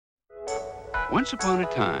Once upon a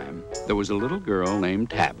time, there was a little girl named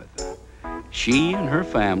Tabitha. She and her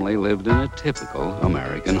family lived in a typical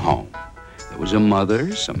American home. There was a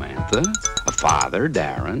mother, Samantha, a father,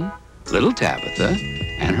 Darren, little Tabitha,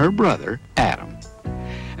 and her brother, Adam.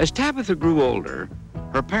 As Tabitha grew older,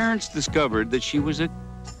 her parents discovered that she was a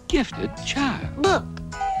gifted child. Look.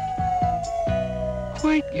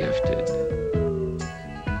 Quite gifted.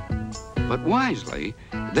 But wisely,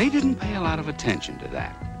 they didn't pay a lot of attention to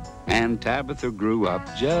that. And Tabitha grew up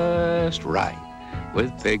just right,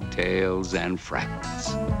 with pigtails and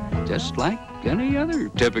freckles, just like any other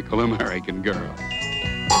typical American girl.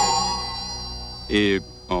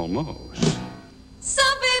 Almost.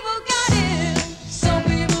 Some people got it, some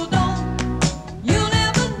people don't. You'll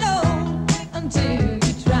never know until you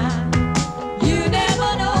try. You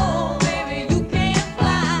never know, baby, you can't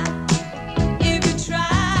fly if you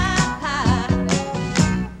try.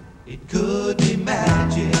 It could be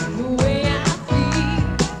magic. The way I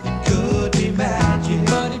feel, It could be magic.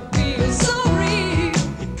 but it feels so real.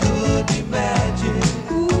 It could be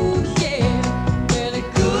magic. Ooh, yeah, well, it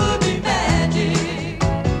could be magic.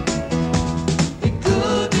 It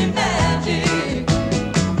could be magic.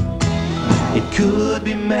 It could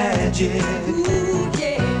be magic. Ooh,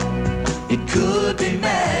 yeah. It could